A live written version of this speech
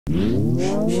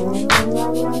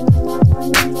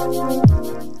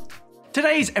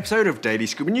Today's episode of Daily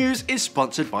Scuba News is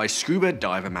sponsored by Scuba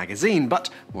Diver magazine, but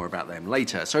more about them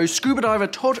later. So scuba diver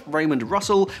Todd Raymond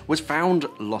Russell was found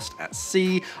lost at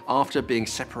sea after being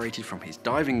separated from his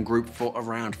diving group for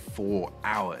around 4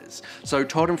 hours. So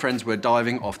Todd and friends were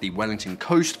diving off the Wellington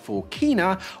coast for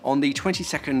Kina on the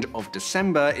 22nd of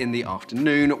December in the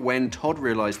afternoon when Todd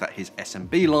realized that his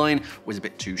SMB line was a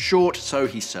bit too short, so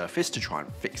he surfaced to try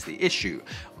and fix the issue.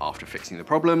 After fixing the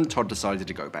problem, Todd decided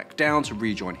to go back down to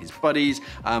rejoin his buddies,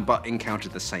 but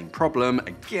encountered the same problem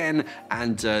again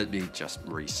and he just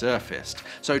resurfaced.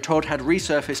 So Todd had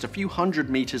resurfaced a few hundred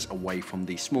meters away from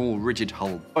the small rigid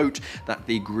hull boat that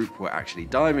the group were actually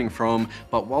diving from,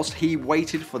 but whilst he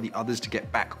waited for the others to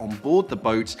get back on board the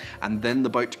boat and then the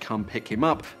boat to come pick him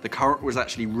up, the current was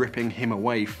actually ripping him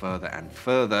away further and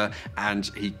further,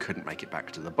 and he couldn't make it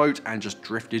back to the boat and just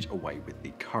drifted away with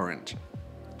the current.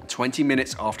 20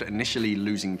 minutes after initially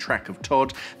losing track of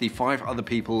Todd, the 5 other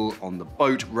people on the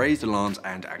boat raised alarms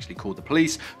and actually called the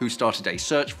police, who started a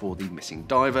search for the missing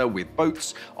diver with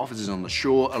boats, officers on the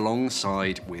shore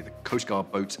alongside with Coast Guard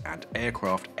boats and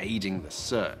aircraft aiding the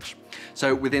search.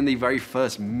 So within the very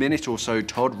first minute or so,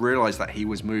 Todd realized that he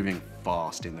was moving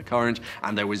fast in the current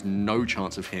and there was no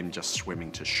chance of him just swimming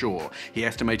to shore. He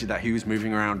estimated that he was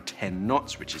moving around 10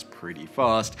 knots, which is pretty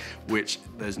fast, which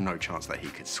there's no chance that he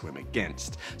could swim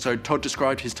against. So Todd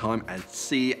described his time at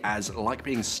sea as like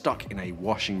being stuck in a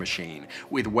washing machine,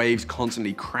 with waves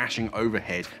constantly crashing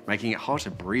overhead, making it hard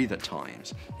to breathe at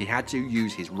times. He had to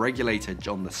use his regulator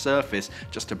on the surface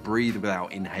just to breathe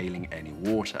without inhaling any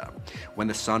water. When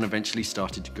the sun eventually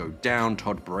started to go down,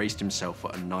 Todd braced himself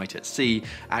for a night at sea,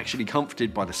 actually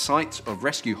comforted by the sight of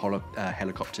rescue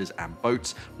helicopters and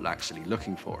boats actually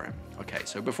looking for him. Okay,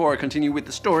 so before I continue with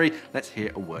the story, let's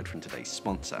hear a word from today's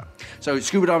sponsor. So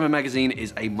Scuba Diver magazine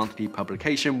is a monthly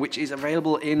publication which is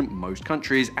available in most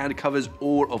countries and covers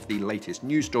all of the latest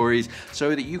news stories so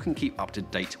that you can keep up to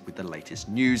date with the latest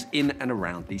news in and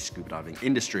around the scuba diving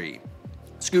industry.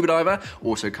 Scuba Diver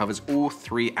also covers all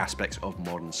 3 aspects of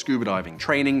modern scuba diving: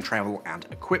 training, travel, and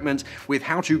equipment, with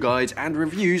how-to guides and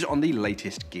reviews on the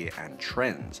latest gear and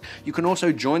trends. You can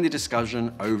also join the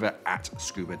discussion over at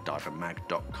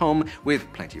scubadivermag.com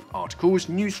with plenty of articles,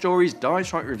 news stories, dive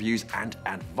site reviews, and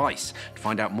advice. To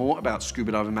find out more about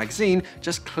Scuba Diver magazine,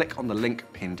 just click on the link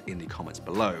pinned in the comments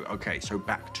below. Okay, so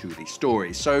back to the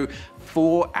story. So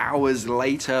 4 hours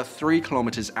later, 3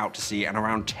 kilometers out to sea and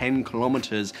around 10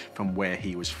 kilometers from where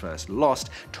he was first lost,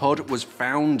 Todd was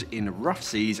found in rough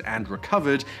seas and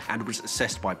recovered and was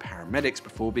assessed by paramedics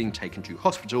before being taken to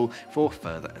hospital for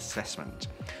further assessment.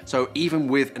 So even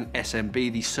with an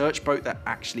SMB, the search boat that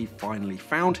actually finally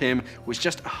found him was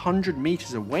just 100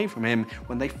 meters away from him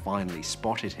when they finally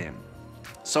spotted him.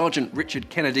 Sergeant Richard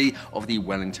Kennedy of the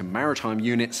Wellington Maritime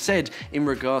Unit said in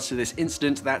regards to this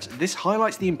incident that this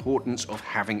highlights the importance of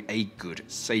having a good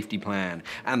safety plan,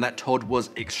 and that Todd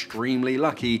was extremely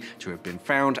lucky to have been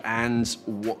found, and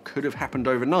what could have happened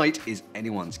overnight is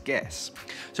anyone's guess.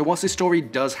 So whilst this story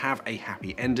does have a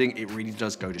happy ending, it really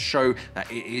does go to show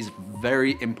that it is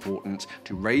very important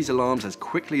to raise alarms as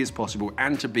quickly as possible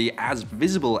and to be as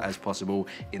visible as possible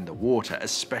in the water,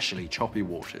 especially choppy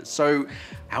waters. So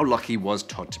how lucky was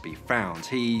Todd to be found?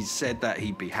 He said that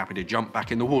he'd be happy to jump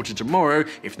back in the water tomorrow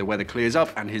if the weather clears up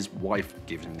and his wife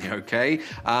gives him the okay.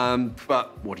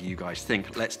 But what do you guys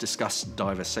think? Let's discuss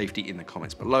diver safety in the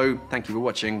comments below. Thank you for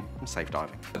watching and safe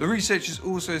diving. The researchers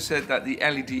also said that the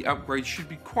LED upgrade should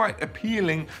be quite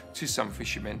appealing to some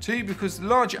fishermen too, because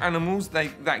large animals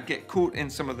that get caught in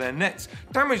some of their nets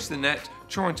damage the net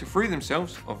trying to free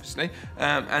themselves, obviously,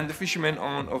 and the fishermen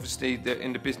aren't obviously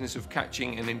in the business of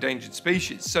catching an endangered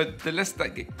species, so the less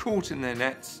that get caught in their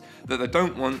nets that they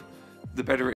don't want, the better